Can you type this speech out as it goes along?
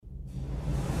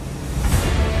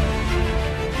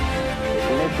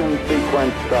Ignition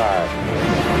sequence start.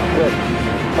 6,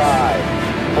 5,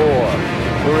 4,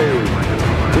 3,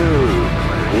 2,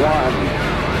 1,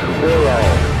 0.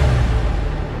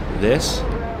 This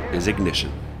is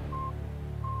Ignition.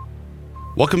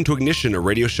 Welcome to Ignition, a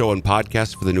radio show and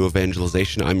podcast for the New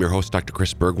Evangelization. I'm your host, Dr.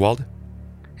 Chris Bergwald.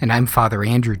 And I'm Father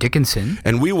Andrew Dickinson.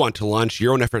 And we want to launch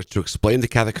your own efforts to explain the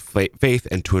Catholic faith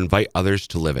and to invite others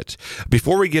to live it.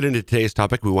 Before we get into today's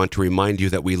topic, we want to remind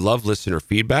you that we love listener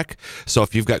feedback. So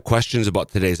if you've got questions about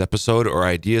today's episode or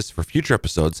ideas for future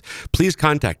episodes, please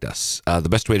contact us. The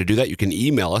best way to do that, you can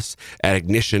email us at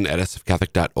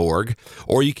ignition@sfcatholic.org,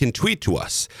 or you can tweet to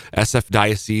us,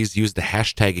 sfdiocese, use the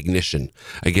hashtag Ignition.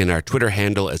 Again, our Twitter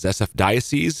handle is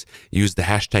sfdiocese, use the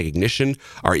hashtag Ignition.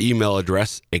 Our email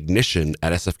address,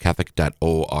 ignition@sfcatholic.org.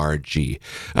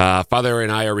 Father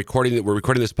and I are recording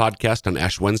this podcast on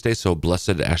Ash Wednesday, so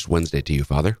blessed Ash Wednesday to you,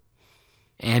 Father.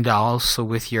 And also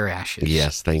with your ashes.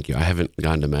 Yes, thank you. I haven't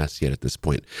gone to Mass yet at this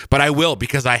point, but I will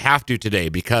because I have to today,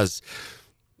 because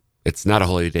it's not a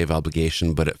Holy Day of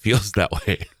obligation, but it feels that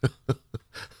way.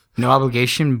 No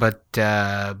obligation, but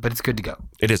it's good to go.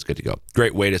 It is good to go.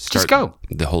 Great way to start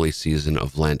the holy season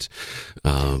of Lent.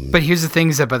 But here's the thing,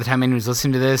 is that by the time anyone's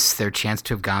listening to this, their chance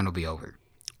to have gone will be over.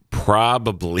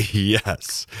 Probably,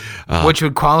 yes. Which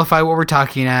would qualify what we're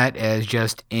talking at as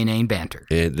just inane banter.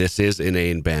 This is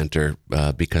inane banter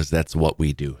because that's what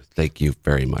we do. Thank you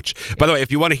very much. By the way, if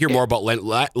you want to hear more about Lent,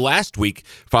 last week,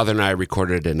 Father and I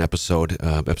recorded an episode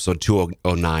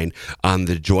 209, on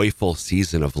the joyful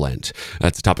season of Lent.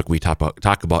 That's a topic we talk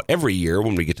about every year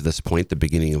when we get to this point, the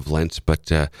beginning of Lent. But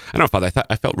I don't know, Father,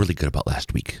 I felt really good about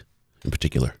last week in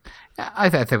particular. I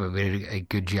thought we did a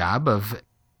good job of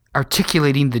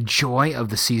articulating the joy of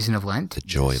the season of Lent. The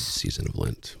joy of the season of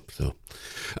Lent. So,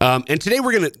 and today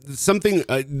we're going to, something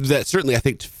that certainly I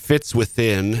think fits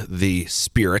within the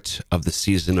spirit of the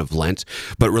season of Lent,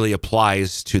 but really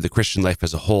applies to the Christian life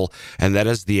as a whole, and that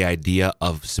is the idea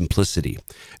of simplicity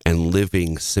and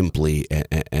living simply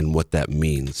and what that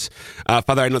means.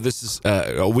 Father, I know this is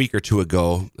a week or two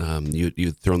ago,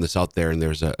 you'd thrown this out there, and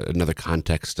there's another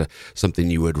context, something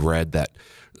you had read that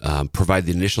provide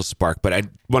the initial spark, but I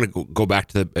want to go back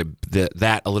to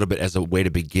that a little bit as a way to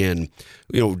begin.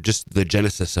 Just the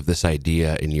genesis of this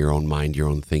idea in your own mind, your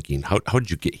own thinking. How did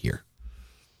you get here?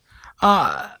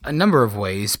 A number of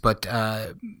ways, but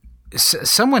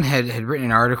someone had written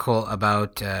an article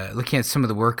about looking at some of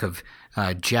the work of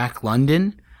Jack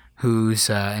London, who's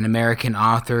an American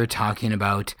author, talking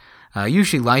about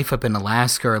usually life up in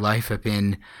Alaska or life up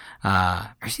in,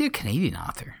 or is he a Canadian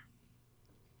author?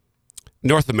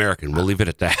 North American. We'll leave it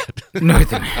at that.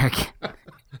 North American.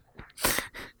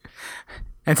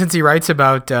 And since he writes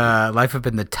about life up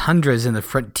in the tundras and the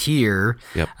frontier,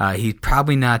 yep. He's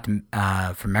probably not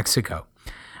from Mexico.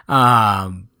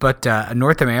 But a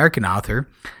North American author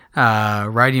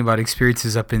writing about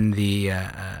experiences up in the,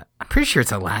 I'm pretty sure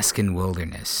it's Alaskan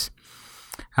wilderness.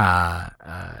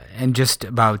 And just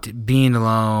about being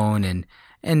alone.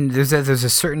 And there's a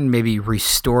certain maybe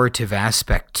restorative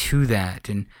aspect to that.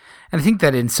 And I think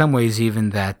that in some ways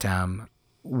even that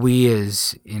we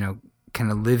as,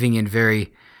 kind of living in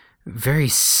very, very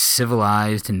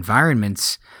civilized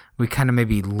environments, we kind of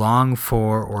maybe long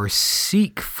for or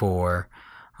seek for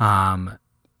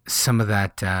some of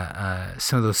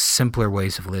those simpler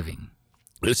ways of living.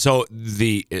 So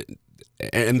the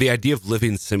idea of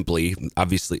living simply,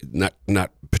 obviously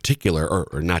not particular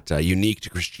or not unique to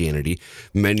Christianity.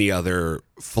 Many other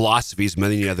philosophies,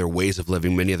 many other ways of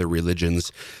living, many other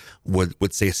religions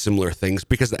would say similar things,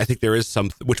 because I think there is some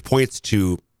which points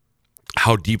to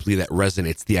how deeply that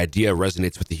resonates. The idea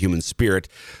resonates with the human spirit,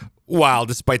 while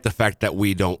despite the fact that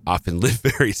we don't often live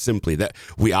very simply, that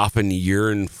we often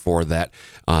yearn for that.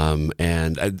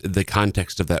 And the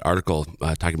context of that article,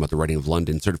 talking about the writing of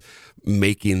London, sort of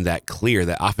making that clear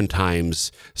that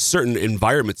oftentimes certain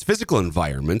environments, physical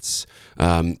environments,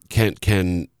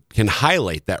 can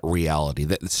highlight that reality,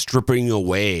 that stripping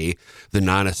away the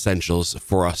non-essentials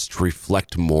for us to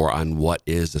reflect more on what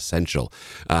is essential.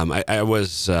 I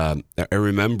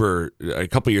remember a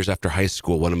couple years after high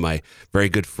school, one of my very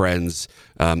good friends,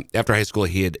 after high school,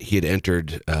 he had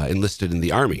entered, enlisted in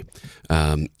the Army,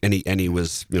 and he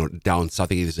was down south. I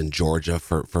think he was in Georgia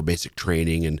for basic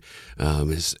training, and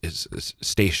is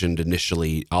stationed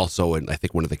initially also in, I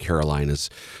think, one of the Carolinas,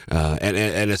 and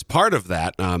as part of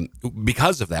that,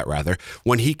 because of that, rather,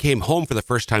 when he came home for the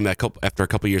first time after a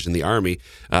couple years in the Army,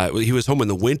 he was home in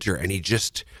the winter, and he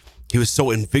was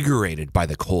so invigorated by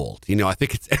the cold. I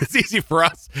think it's easy for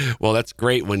us. Well, that's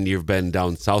great when you've been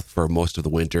down south for most of the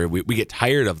winter. We get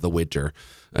tired of the winter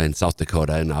in South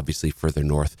Dakota and obviously further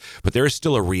north. But there is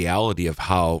still a reality of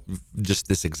how just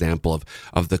this example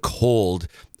of the cold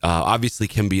obviously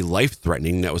can be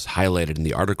life-threatening. That was highlighted in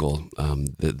the article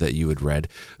that you had read,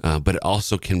 but it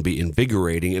also can be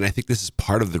invigorating. And I think this is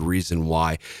part of the reason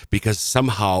why, because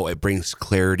somehow it brings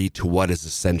clarity to what is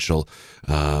essential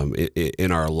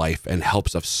in our life and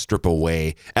helps us strip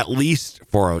away, at least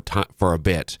for a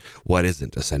bit, what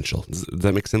isn't essential. Does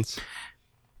that make sense?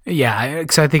 Yeah,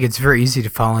 because I think it's very easy to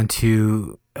fall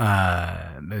into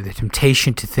the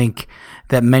temptation to think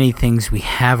that many things we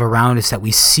have around us that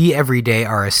we see every day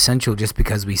are essential just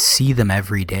because we see them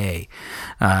every day.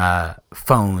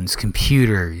 Phones,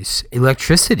 computers,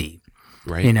 electricity.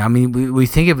 Right. You know, I mean, we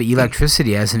think of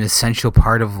electricity as an essential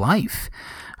part of life.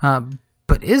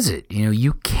 But is it? You know,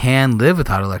 you can live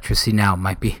without electricity now. It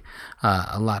might be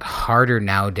a lot harder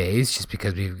nowadays just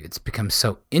because it's become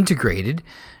so integrated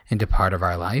into part of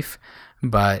our life.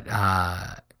 But,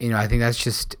 you know, I think that's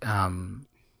just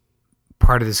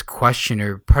part of this question,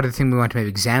 or part of the thing we want to maybe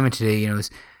examine today, you know,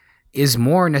 is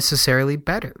more necessarily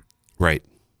better? Right.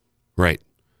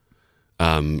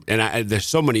 And there's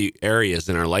so many areas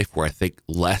in our life where I think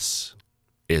less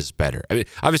is better. I mean,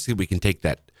 obviously we can take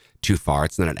that too far.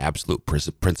 It's not an absolute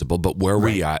principle, but where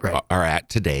we are at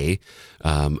today,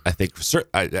 I think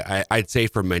I'd say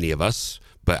for many of us,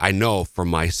 but I know for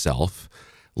myself,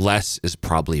 less is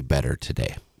probably better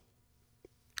today.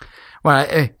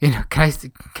 Well, you know, can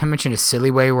I mention a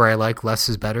silly way where I like less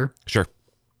is better? Sure.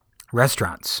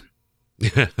 Restaurants.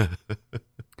 You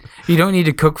don't need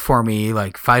to cook for me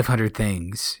like 500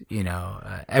 things. You know,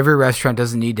 every restaurant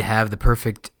doesn't need to have the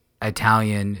perfect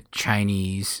Italian,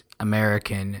 Chinese,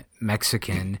 American,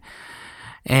 Mexican,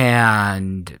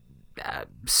 and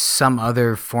some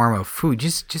other form of food.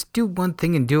 Just do one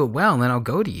thing and do it well, and then I'll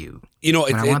go to you. You know,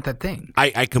 I want that thing.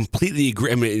 I completely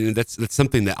agree. I mean, that's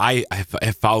something that I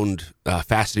have found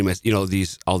fascinating. You know,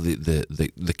 all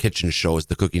the kitchen shows,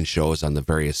 the cooking shows on the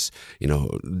various, you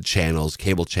know, channels,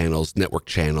 cable channels, network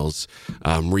channels,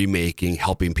 remaking,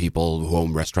 helping people who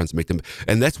own restaurants make them.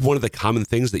 And that's one of the common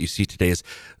things that you see today is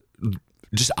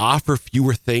just offer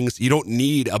fewer things. You don't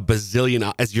need a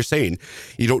bazillion, as you're saying,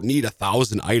 you don't need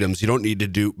 1,000 items. You don't need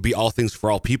to be all things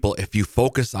for all people. If you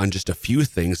focus on just a few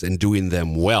things and doing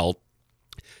them well,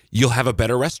 you'll have a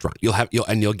better restaurant.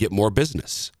 You'll get more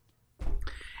business.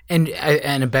 And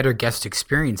a better guest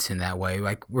experience in that way.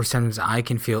 Like, where sometimes I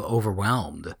can feel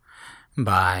overwhelmed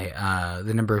by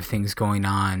the number of things going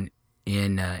on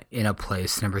in a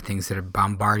place, the number of things that are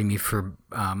bombarding me for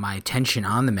my attention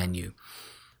on the menu.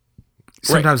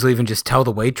 Sometimes I'll even just tell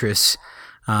the waitress,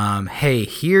 hey,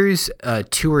 here's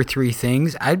 2 or 3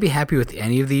 things. I'd be happy with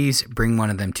any of these. Bring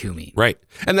one of them to me. Right.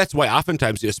 And that's why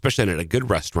oftentimes, especially at a good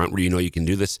restaurant where you know you can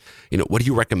do this, you know, what do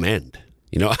you recommend?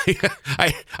 You know,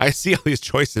 I see all these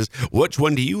choices. Which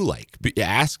one do you like?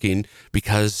 Asking,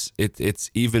 because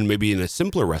it's even maybe in a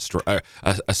simpler restaurant,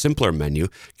 a simpler menu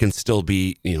can still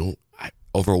be, you know,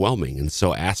 overwhelming. And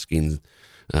so asking,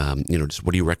 you know, just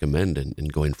what do you recommend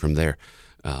and going from there.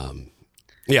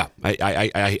 Yeah,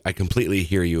 I completely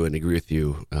hear you and agree with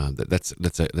you.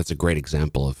 That's a great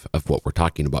example of what we're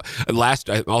talking about.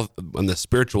 On the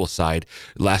spiritual side,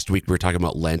 last week we were talking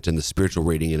about Lent and the spiritual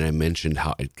reading, and I mentioned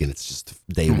how, again, it's just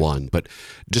day one. But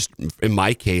just in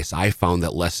my case, I found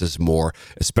that less is more,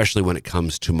 especially when it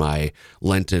comes to my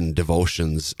Lenten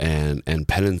devotions and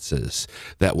penances.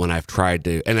 That when I've tried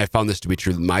to, and I found this to be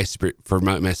true for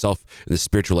myself in the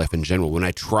spiritual life in general, when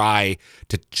I try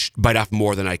to bite off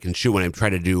more than I can chew, when I'm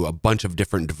trying to do a bunch of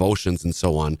different devotions and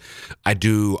so on, I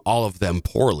do all of them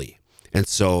poorly. And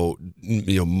so,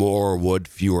 you know, more wood,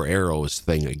 fewer arrows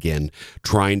thing again,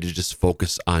 trying to just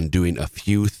focus on doing a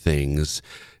few things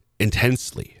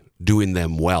intensely, doing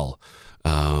them well.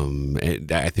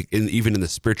 And I think even in the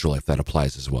spiritual life, that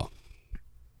applies as well.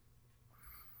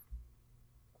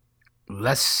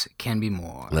 Less can be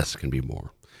more. Less can be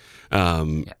more.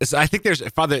 So I think there's,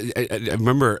 Father, I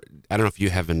remember, I don't know if you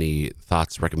have any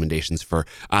thoughts, recommendations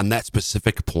on that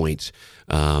specific point,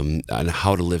 on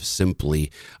how to live simply.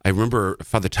 I remember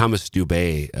Father Thomas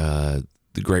Dubé,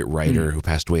 the great writer who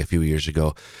passed away a few years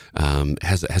ago,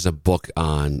 has a book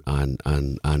on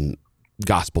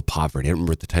gospel poverty. I don't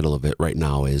remember what the title of it right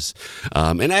now is.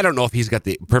 And I don't know if he's got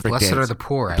the perfect Blessed answer. are the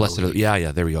poor.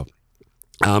 Yeah, there we go.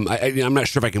 I'm not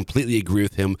sure if I completely agree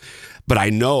with him, but I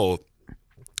know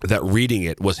that reading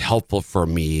it was helpful for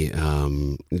me,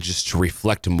 just to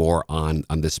reflect more on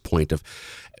this point of,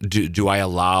 do I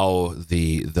allow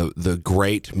the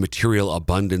great material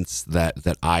abundance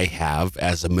that I have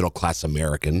as a middle class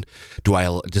American?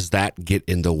 Does that get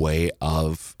in the way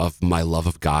of my love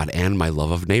of God and my love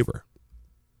of neighbor?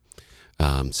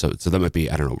 So that might be,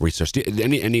 I don't know, resource.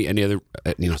 Any other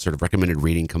sort of recommended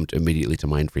reading come immediately to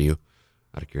mind for you,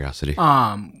 out of curiosity?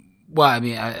 Well, I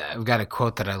mean, I've got a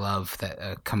quote that I love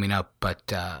that coming up,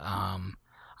 but I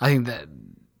think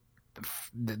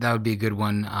that would be a good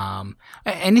one.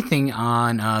 Anything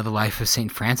on the life of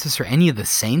Saint Francis or any of the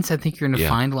saints, I think you're going to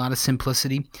find a lot of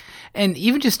simplicity, and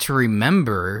even just to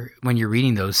remember when you're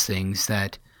reading those things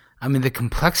that, I mean, the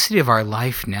complexity of our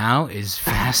life now is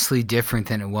vastly different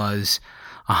than it was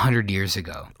 100 years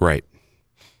ago. Right.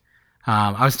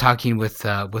 I was talking with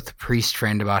a priest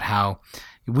friend about how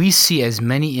we see as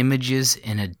many images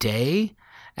in a day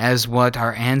as what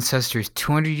our ancestors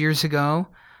 200 years ago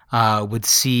would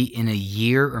see in a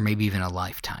year or maybe even a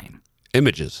lifetime.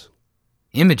 Images,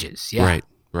 yeah.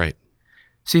 Right.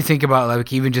 So you think about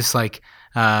like even just like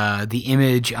the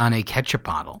image on a ketchup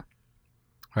bottle,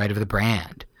 right, of the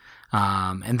brand.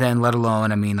 And then let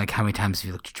alone, I mean, like how many times have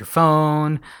you looked at your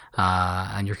phone,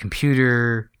 on your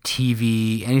computer,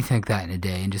 TV, anything like that in a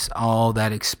day, and just all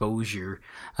that exposure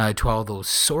to all those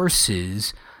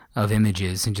sources of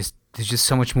images, and just there's just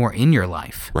so much more in your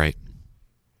life. Right.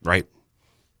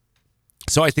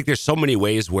 So I think there's so many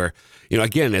ways where,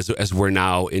 again, as we're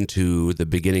now into the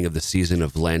beginning of the season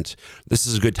of Lent, this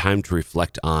is a good time to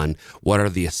reflect on what are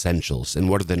the essentials and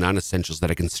what are the non-essentials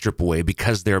that I can strip away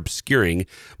because they're obscuring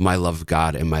my love of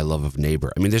God and my love of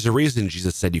neighbor. I mean, there's a reason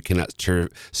Jesus said you cannot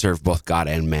serve both God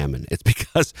and mammon. It's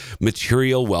because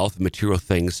material wealth, material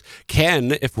things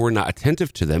can, if we're not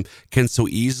attentive to them, can so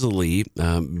easily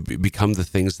become the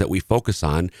things that we focus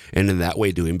on, and in that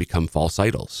way doing become false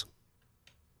idols.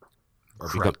 Or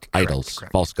Correct. Idols,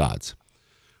 false gods.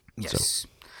 Yes. So.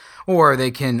 Or they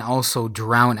can also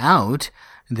drown out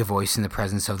the voice and the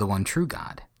presence of the one true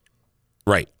God.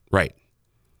 Right,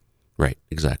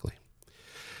 exactly.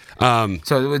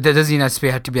 So that doesn't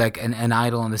have to be like an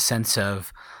idol in the sense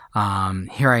of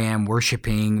here I am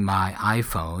worshiping my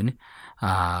iPhone,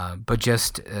 but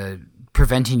just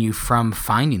preventing you from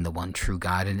finding the one true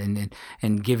God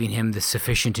and giving him the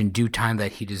sufficient and due time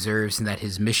that he deserves, and that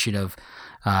his mission of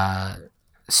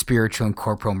spiritual and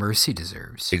corporal mercy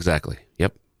deserves. Exactly.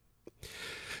 Yep.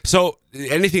 So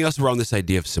anything else around this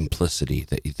idea of simplicity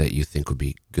that you think would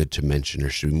be good to mention, or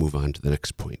should we move on to the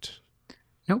next point?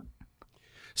 Nope.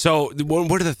 So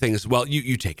what are the things? Well,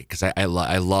 you take it, because I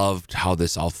loved how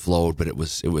this all flowed, but it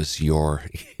was your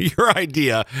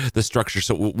idea, the structure.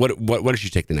 So what did you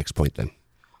take the next point then?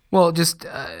 Well, just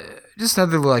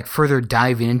another like further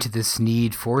diving into this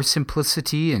need for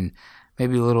simplicity, and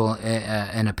maybe a little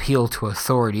an appeal to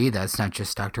authority. That's not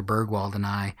just Dr. Bergwald and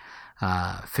I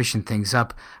fishing things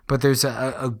up, but there's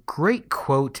a great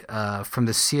quote from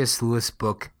the C.S. Lewis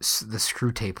book, The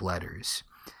Screwtape Letters.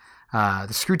 The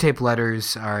Screwtape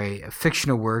Letters are a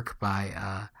fictional work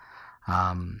by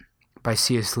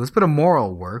C.S. Lewis, but a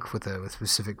moral work with a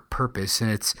specific purpose,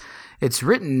 and it's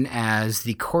written as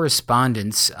the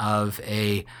correspondence of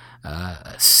a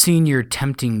senior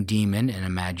tempting demon, an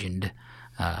imagined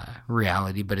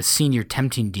reality, but a senior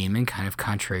tempting demon, kind of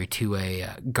contrary to a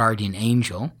guardian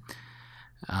angel.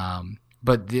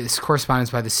 But this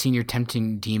correspondence by the senior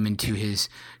tempting demon to his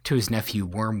nephew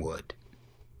Wormwood.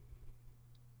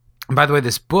 And by the way,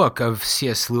 this book of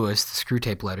C.S. Lewis, The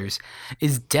Screwtape Letters,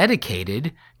 is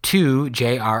dedicated to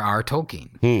J.R.R.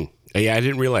 Tolkien. Yeah, I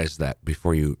didn't realize that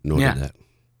before you noted that.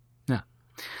 Yeah.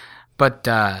 But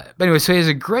anyway, so he has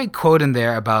a great quote in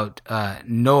there about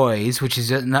noise, which is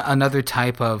another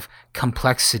type of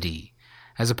complexity,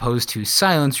 as opposed to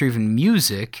silence or even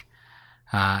music.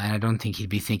 And I don't think he'd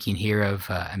be thinking here of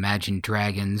Imagine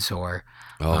Dragons or...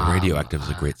 Radioactive is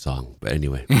a great song, but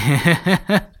anyway.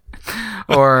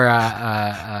 Or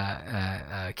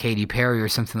Katy Perry or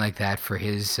something like that for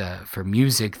his for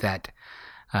music that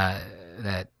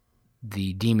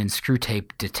the demon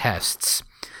Screwtape detests.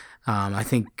 I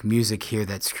think music here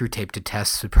that Screwtape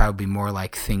detests would probably be more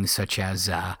like things such as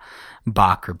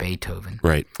Bach or Beethoven.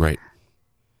 Right.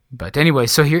 But anyway,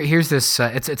 so here's this.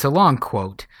 It's a long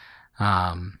quote.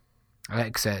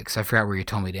 Because I forgot where you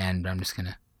told me to end. But I'm just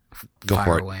gonna go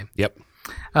for it. Away. Yep.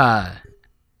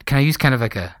 Can I use kind of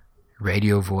like a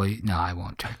radio voice? No, I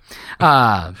won't try.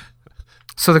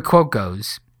 So the quote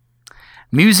goes,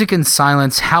 "Music and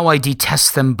silence, how I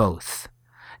detest them both.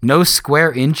 No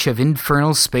square inch of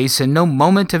infernal space and no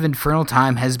moment of infernal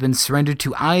time has been surrendered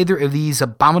to either of these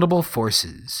abominable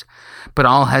forces, but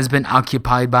all has been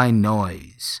occupied by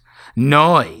noise.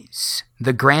 Noise,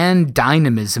 the grand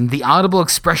dynamism, the audible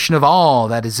expression of all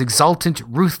that is exultant,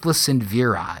 ruthless, and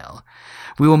virile.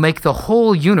 We will make the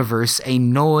whole universe a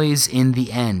noise in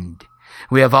the end.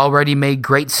 We have already made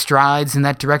great strides in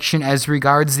that direction as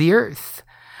regards the earth.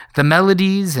 The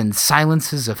melodies and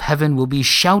silences of heaven will be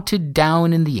shouted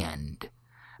down in the end.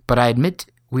 But I admit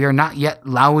we are not yet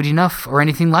loud enough or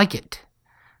anything like it.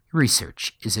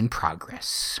 Research is in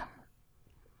progress.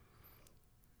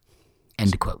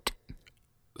 End quote.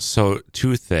 So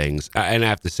two things, and I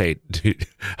have to say, to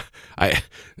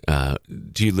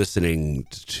you listening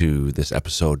to this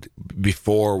episode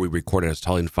before we recorded, I was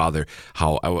telling Father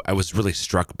how I was really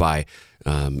struck by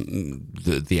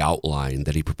the outline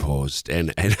that he proposed,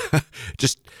 and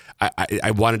just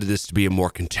I wanted this to be a more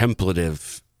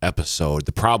contemplative episode.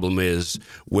 The problem is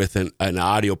with an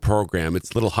audio program, it's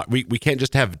a little hard. We can't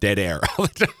just have dead air all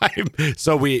the time.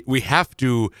 So we have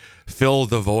to fill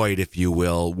the void, if you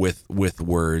will, with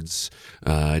words,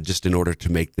 just in order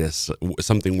to make this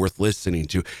something worth listening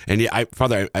to. And yeah,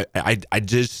 Father, I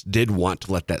just did want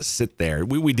to let that sit there.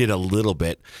 We did a little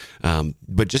bit,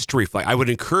 but just to reflect, I would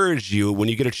encourage you when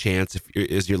you get a chance,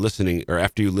 as you're listening or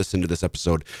after you listen to this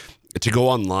episode, to go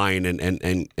online and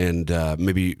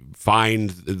maybe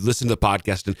listen to the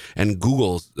podcast and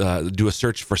Google, do a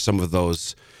search for some of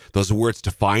those words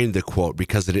to find the quote,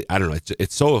 because I don't know,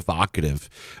 it's so evocative.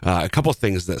 A couple of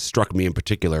things that struck me in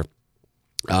particular.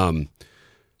 Let's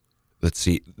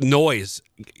see, noise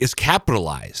is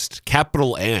capitalized,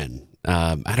 capital N.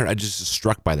 I just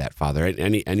struck by that, Father.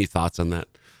 Any thoughts on that?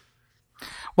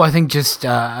 Well, I think just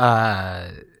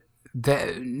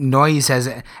the noise as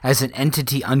an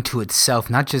entity unto itself,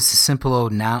 not just a simple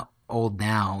old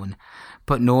noun,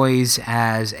 but noise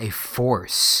as a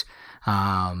force.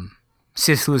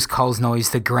 C.S. Lewis calls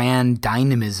noise the grand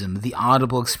dynamism, the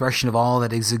audible expression of all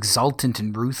that is exultant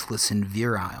and ruthless and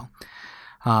virile,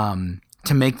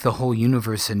 to make the whole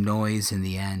universe a noise in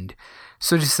the end.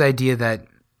 So just the idea that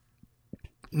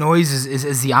noise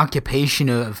is the occupation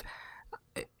of,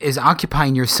 is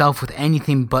occupying yourself with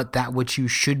anything but that which you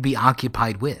should be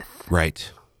occupied with. Right.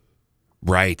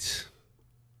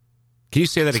 Can you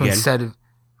say that again? Instead of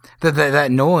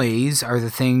that noise are the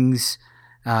things,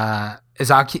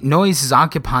 noise is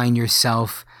occupying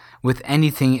yourself with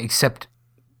anything except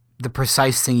the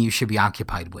precise thing you should be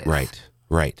occupied with.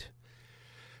 Right.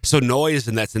 So noise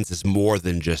in that sense is more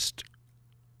than just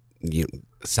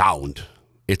sound.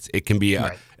 It can be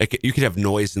you could have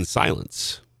noise and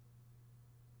silence.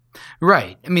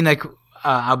 Right. I mean, like,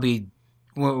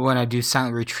 when I do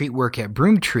silent retreat work at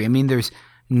Broomtree, I mean, there's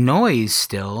noise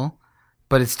still,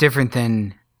 but it's different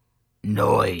than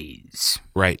noise.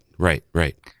 Right.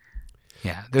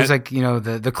 Yeah. There's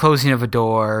the closing of a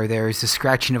door. There's the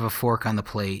scratching of a fork on the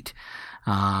plate.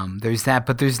 There's that,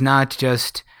 but there's not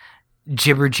just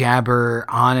jibber jabber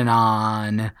on and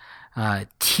on,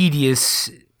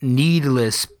 tedious,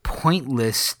 needless,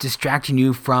 pointless, distracting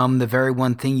you from the very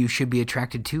one thing you should be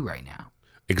attracted to right now.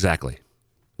 Exactly.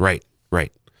 Right.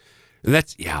 And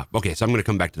that's, yeah. Okay, so I'm going to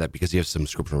come back to that because you have some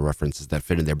scriptural references that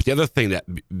fit in there. But the other thing that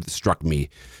struck me,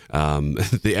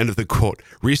 the end of the quote,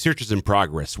 research is in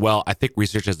progress. Well, I think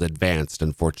research has advanced,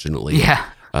 unfortunately. Yeah.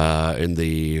 In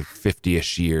the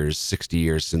 50-ish years, 60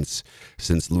 years since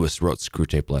Lewis wrote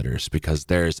Screwtape Letters, because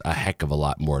there's a heck of a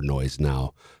lot more noise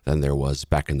now than there was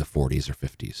back in the 40s or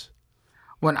 50s.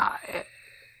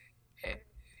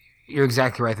 You're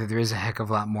exactly right that there is a heck of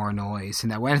a lot more noise,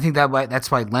 and I think that's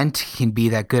why Lent can be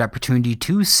that good opportunity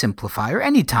to simplify, or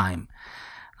any time,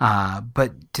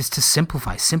 but just to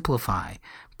simplify,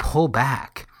 pull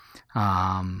back.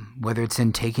 Whether it's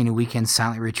in taking a weekend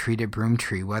silent retreat at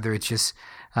Broomtree, whether it's just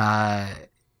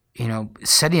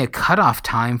setting a cutoff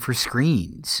time for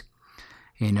screens.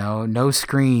 No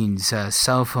screens,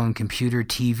 cell phone, computer,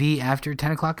 TV after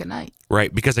 10 o'clock at night.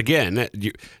 Right, because again,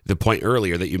 the point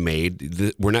earlier that you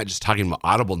made, we're not just talking about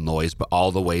audible noise, but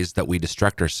all the ways that we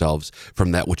distract ourselves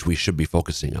from that which we should be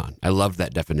focusing on. I love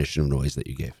that definition of noise that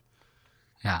you gave.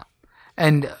 Yeah,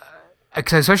 and I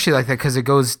especially like that because it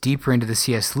goes deeper into the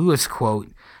C.S. Lewis quote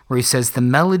where he says, "The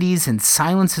melodies and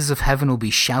silences of heaven will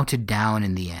be shouted down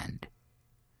in the end."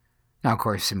 Now, of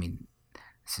course, I mean,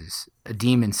 this is a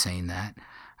demon saying that.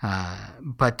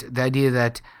 But the idea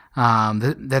that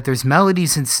that there's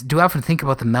melodies, and do often think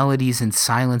about the melodies and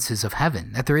silences of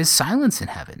heaven, that there is silence in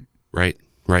heaven. Right.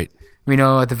 We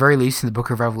know at the very least in the book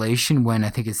of Revelation, when I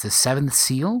think it's the seventh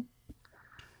seal,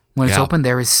 when it's open,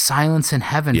 there is silence in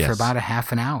heaven for about a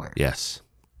half an hour. Yes.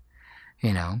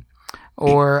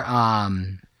 Or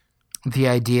the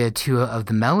idea too of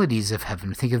the melodies of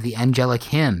heaven. Think of the angelic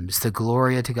hymns, the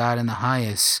Gloria to God in the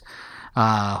highest,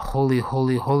 holy,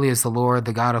 holy, holy is the Lord,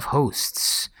 the God of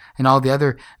hosts, and all the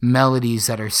other melodies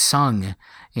that are sung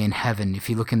in heaven. If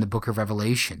you look in the book of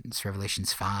Revelations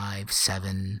 5,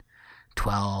 7,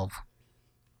 12.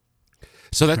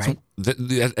 So that's Right.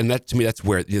 and that to me that's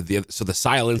where so the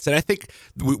silence, and I think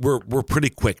we're pretty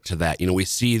quick to that. We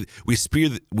see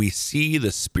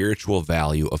the spiritual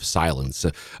value of silence,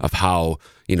 of how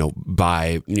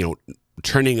by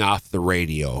turning off the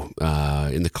radio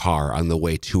in the car on the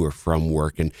way to or from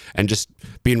work, and just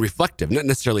being reflective, not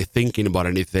necessarily thinking about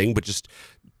anything, but just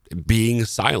being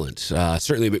silent.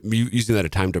 Certainly using that a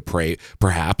time to pray,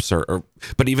 perhaps, or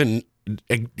but even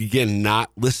again, not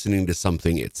listening to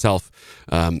something itself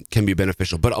can be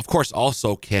beneficial. But of course,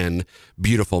 also can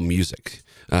beautiful music.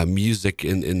 Music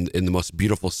in the most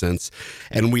beautiful sense,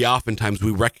 and we oftentimes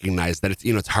we recognize that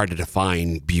it's hard to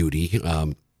define beauty.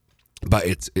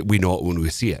 But we know it when we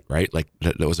see it, right? Like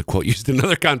that was a quote used in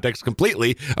another context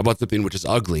completely about something which is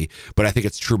ugly. But I think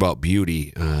it's true about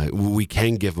beauty. We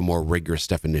can give a more rigorous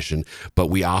definition, but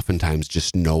we oftentimes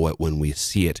just know it when we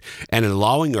see it. And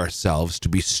allowing ourselves to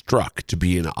be struck, to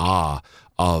be in awe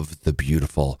of the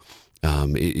beautiful,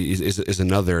 is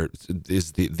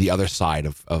the other side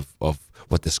of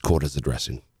what this quote is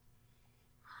addressing.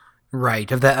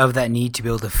 Right. Of that need to be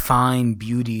able to find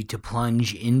beauty to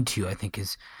plunge into, I think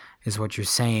is what you're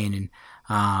saying,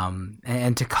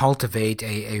 and to cultivate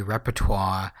a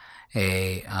repertoire,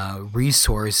 a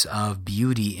resource of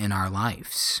beauty in our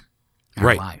lives,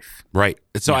 right. life. Right.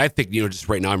 So I think just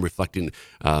right now I'm reflecting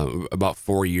about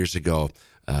 4 years ago.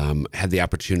 Had the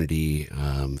opportunity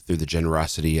through the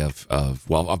generosity of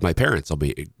my parents. I'll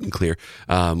be clear.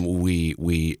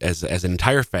 We as an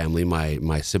entire family,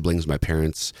 my siblings, my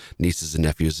parents, nieces and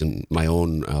nephews, and my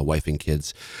own wife and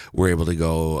kids, were able to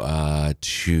go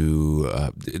to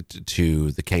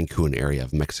the Cancun area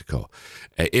of Mexico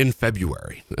in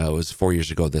February. It was 4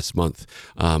 years ago this month,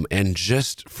 and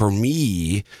just for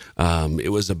me,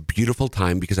 it was a beautiful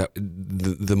time because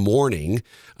the morning,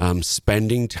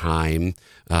 spending time.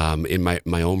 In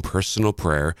my own personal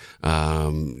prayer,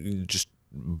 just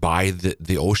by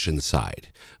the ocean side,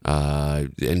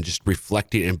 and just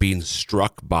reflecting and being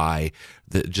struck by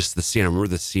the scene. I remember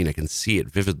the scene; I can see it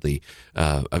vividly.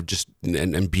 Of just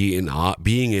and being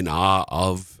in awe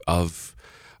of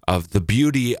the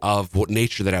beauty of what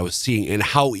nature that I was seeing, and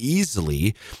how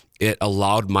easily it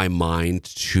allowed my mind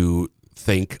to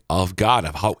think of God,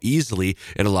 of how easily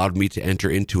it allowed me to enter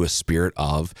into a spirit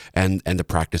of and the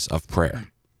practice of prayer.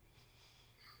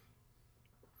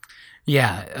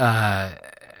 Yeah,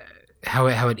 how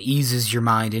it eases your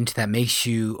mind into that, makes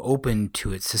you open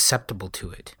to it, susceptible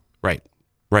to it. Right.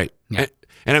 Yeah.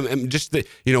 And I'm just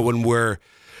when we're.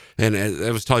 And I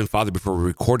was telling Father before we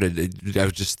recorded, I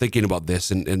was just thinking about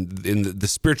this, and in the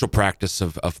spiritual practice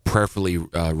of prayerfully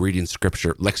reading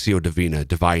Scripture, Lectio Divina,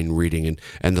 divine reading,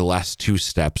 and the last two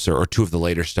steps, or two of the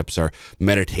later steps, are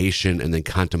meditation and then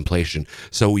contemplation.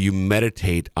 So you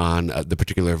meditate on the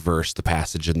particular verse, the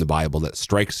passage in the Bible that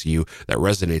strikes you, that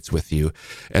resonates with you,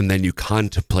 and then you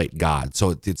contemplate God.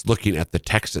 So it's looking at the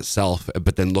text itself,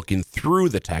 but then looking through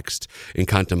the text in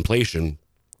contemplation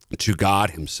to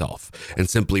God himself, and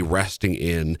simply resting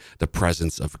in the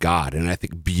presence of God. And I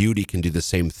think beauty can do the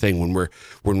same thing when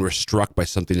we're struck by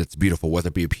something that's beautiful, whether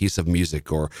it be a piece of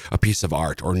music or a piece of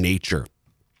art or nature.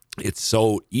 It's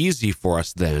so easy for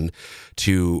us then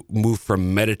to move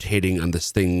from meditating on this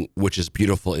thing, which is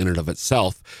beautiful in and of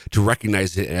itself, to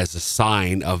recognize it as a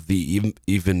sign of the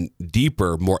even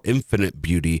deeper, more infinite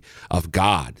beauty of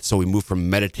God. So we move from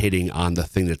meditating on the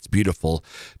thing that's beautiful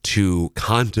to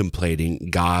contemplating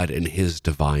God and his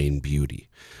divine beauty.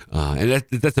 And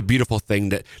that's a beautiful thing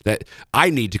that I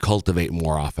need to cultivate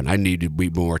more often. I need to be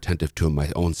more attentive to in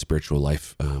my own spiritual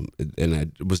life. And I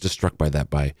was just struck by that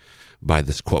by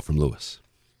this quote from Lewis.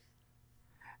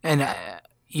 And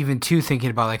even too, thinking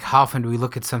about like how often do we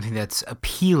look at something that's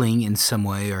appealing in some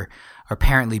way or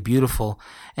apparently beautiful,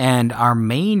 and our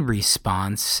main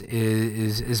response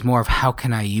is more of how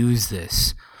can I use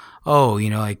this? Oh, we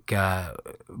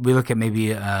look at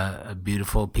maybe a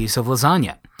beautiful piece of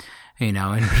lasagna, and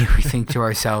we think to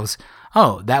ourselves,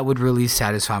 oh, that would really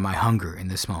satisfy my hunger in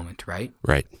this moment, right?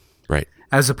 Right.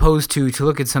 As opposed to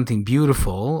look at something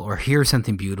beautiful or hear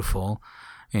something beautiful,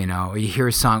 or you hear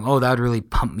a song, oh, that would really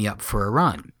pump me up for a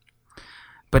run.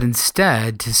 But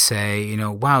instead to say,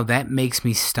 wow, that makes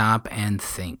me stop and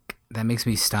think. That makes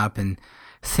me stop and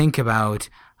think about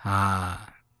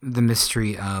the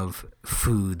mystery of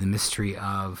food, the mystery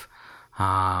of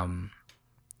the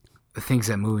things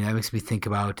that move me. That makes me think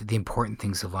about the important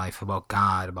things of life, about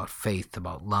God, about faith,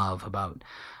 about love, about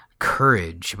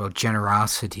courage, about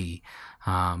generosity,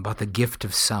 about the gift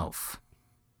of self.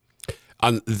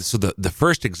 So the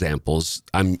first examples,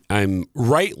 I'm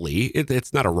rightly,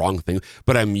 it's not a wrong thing,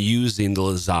 but I'm using the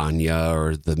lasagna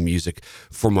or the music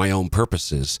for my own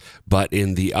purposes. But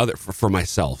in the other, for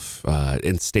myself,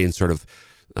 and staying sort of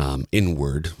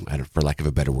inward, for lack of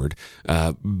a better word.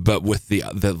 But with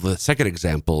the second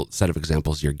set of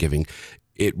examples you're giving,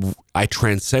 I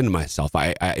transcend myself.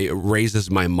 It raises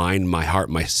my mind, my heart,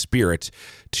 my spirit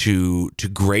to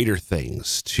greater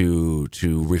things, to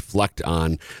reflect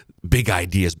on big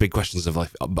ideas, big questions of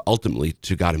life, ultimately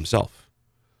to God himself.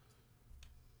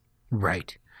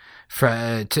 Right.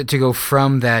 To go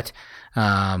from that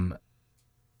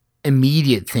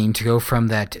immediate thing, to go from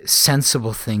that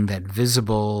sensible thing, that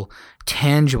visible,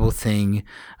 tangible thing,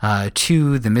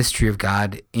 to the mystery of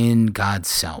God in God's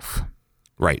self.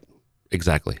 Right.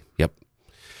 Exactly. Yep.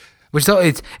 Which, though,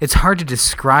 it's hard to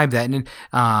describe that, and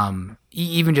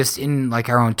even just in like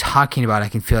our own talking about it, I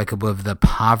can feel like above the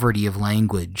poverty of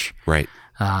language right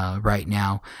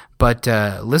now. But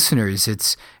listeners,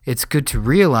 it's good to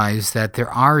realize that there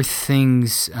are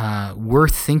things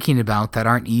worth thinking about that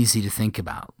aren't easy to think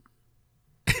about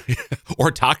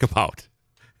or talk about.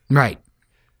 Right.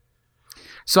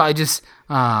 So I just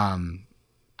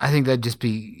I think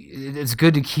it's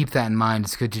good to keep that in mind.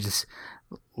 It's good to just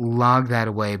log that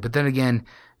away. But then again,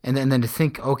 and then to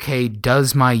think, okay,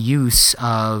 does my use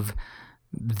of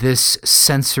this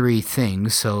sensory thing,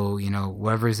 so,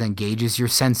 whatever engages your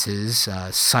senses,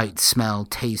 sight, smell,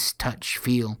 taste, touch,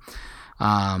 feel,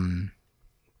 I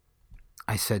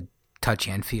said touch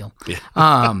and feel, yeah.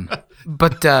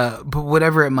 But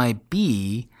whatever it might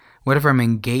be, whatever I'm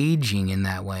engaging in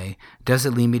that way, does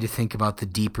it lead me to think about the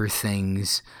deeper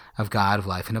things of God, of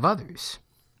life, and of others?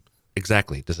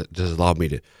 Exactly. Does it allow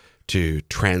me to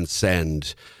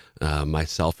transcend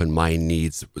myself and my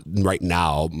needs right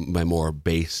now, my more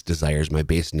base desires, my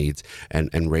base needs,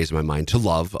 and raise my mind to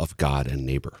love of God and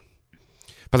neighbor?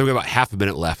 By the way, about half a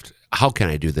minute left. How can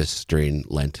I do this during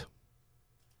Lent?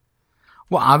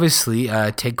 Well, obviously,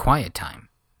 take quiet time.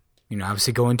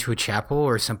 Obviously go into a chapel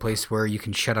or someplace where you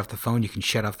can shut off the phone, you can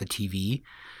shut off the TV,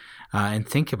 and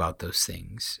think about those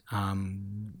things.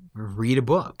 Read a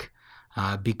book.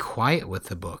 Be quiet with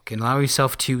the book and allow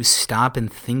yourself to stop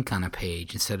and think on a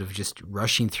page instead of just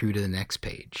rushing through to the next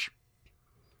page.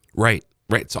 Right.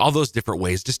 So all those different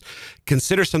ways, just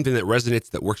consider something that resonates,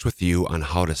 that works with you on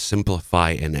how to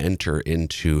simplify and enter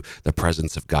into the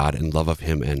presence of God and love of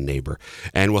him and neighbor.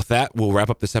 And with that, we'll wrap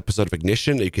up this episode of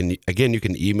Ignition. You can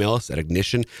email us at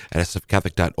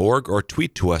ignition@sfcatholic.org or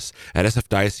tweet to us at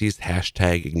sfdiocese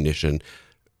 #ignition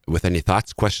with any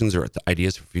thoughts, questions, or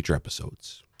ideas for future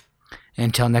episodes.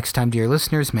 Until next time, dear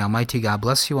listeners, may Almighty God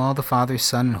bless you all, the Father,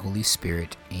 Son, and Holy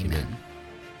Spirit. Amen.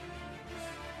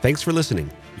 Thanks for listening.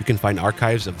 You can find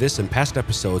archives of this and past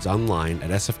episodes online at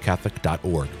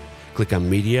sfcatholic.org. Click on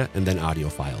Media and then Audio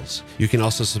Files. You can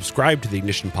also subscribe to the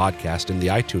Ignition podcast in the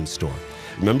iTunes Store.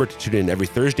 Remember to tune in every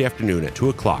Thursday afternoon at 2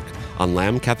 o'clock on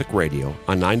Lamb Catholic Radio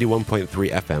on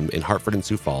 91.3 FM in Hartford and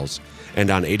Sioux Falls and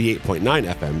on 88.9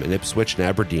 FM in Ipswich and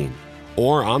Aberdeen,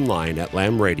 or online at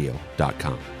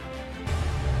lambradio.com.